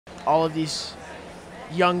all of these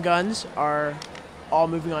young guns are all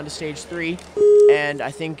moving on to stage 3, and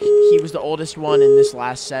I think he was the oldest one in this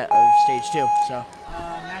last set of stage 2. So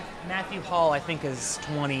Matthew Hall, I think, is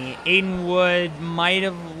 20. Aiden Wood might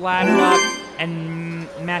have laddered up, and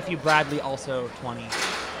Matthew Bradley also 20,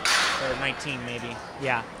 or 19 maybe.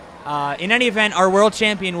 Yeah. In any event, our world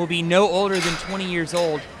champion will be no older than 20 years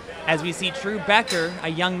old, as we see Drew Becker, a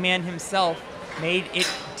young man himself, made it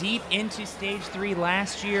deep into stage 3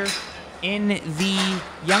 last year in the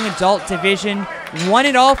young adult division. Won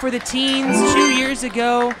it all for the teens 2 years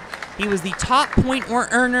ago. He was the top point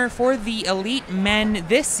earner for the elite men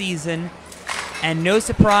this season, and no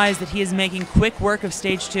surprise that he is making quick work of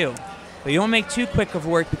stage 2. But you don't make too quick of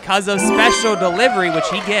work because of special delivery, which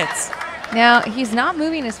he gets. Now, he's not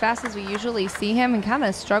moving as fast as we usually see him, and kind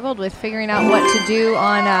of struggled with figuring out what to do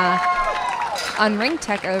on ring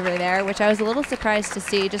tech over there, which I was a little surprised to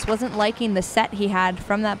see. Just wasn't liking the set he had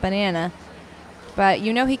from that banana. But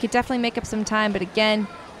you know he could definitely make up some time, but again,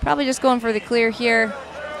 probably just going for the clear here.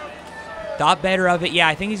 Thought better of it. Yeah,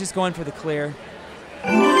 I think he's just going for the clear.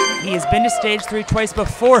 He has been to stage 3 twice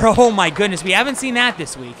before. Oh my goodness, we haven't seen that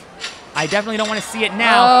this week. I definitely don't want to see it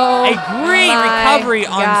now. Oh, a great recovery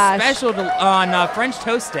gosh. on special on French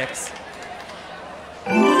toast sticks.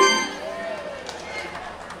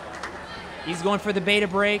 He's going for the beta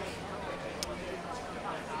break.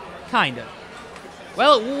 Kind of.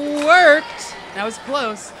 Well, it worked. That was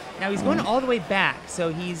close. Now he's going all the way back,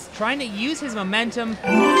 so he's trying to use his momentum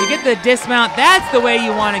to get the dismount. That's the way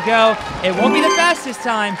you want to go. It won't be the fastest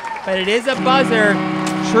time, but it is a buzzer.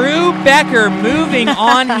 Drew Becker moving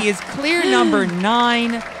on. He is clear number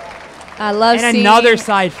 9. I love and another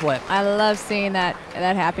side flip. I love seeing that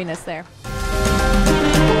happiness there.